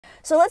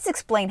So let's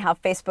explain how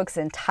Facebook's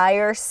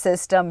entire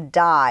system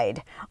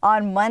died.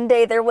 On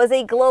Monday, there was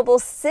a global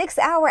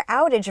 6-hour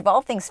outage of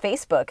all things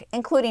Facebook,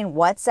 including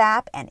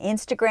WhatsApp and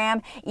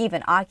Instagram.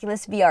 Even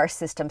Oculus VR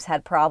systems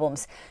had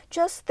problems.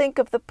 Just think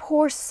of the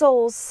poor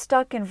souls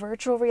stuck in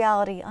virtual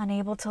reality,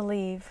 unable to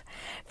leave.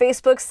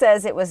 Facebook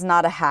says it was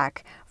not a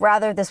hack.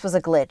 Rather, this was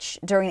a glitch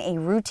during a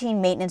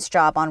routine maintenance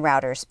job on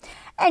routers.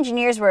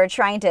 Engineers were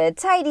trying to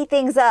tidy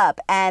things up,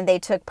 and they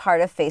took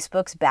part of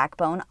Facebook's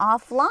backbone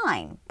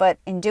offline. But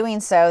in doing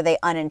so, they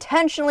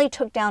unintentionally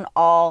took down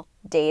all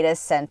data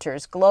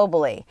centers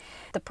globally.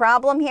 The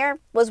problem here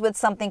was with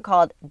something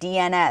called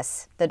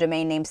DNS, the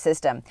domain name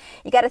system.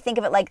 You got to think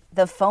of it like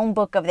the phone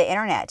book of the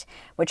internet,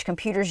 which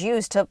computers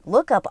use to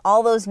look up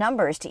all those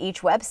numbers to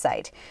each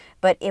website.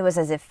 But it was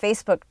as if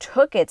Facebook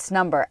took its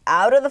number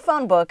out of the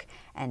phone book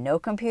and no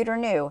computer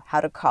knew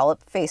how to call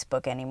up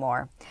Facebook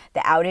anymore.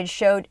 The outage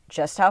showed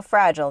just how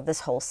fragile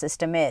this whole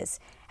system is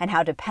and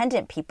how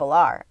dependent people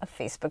are of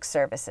Facebook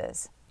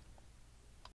services.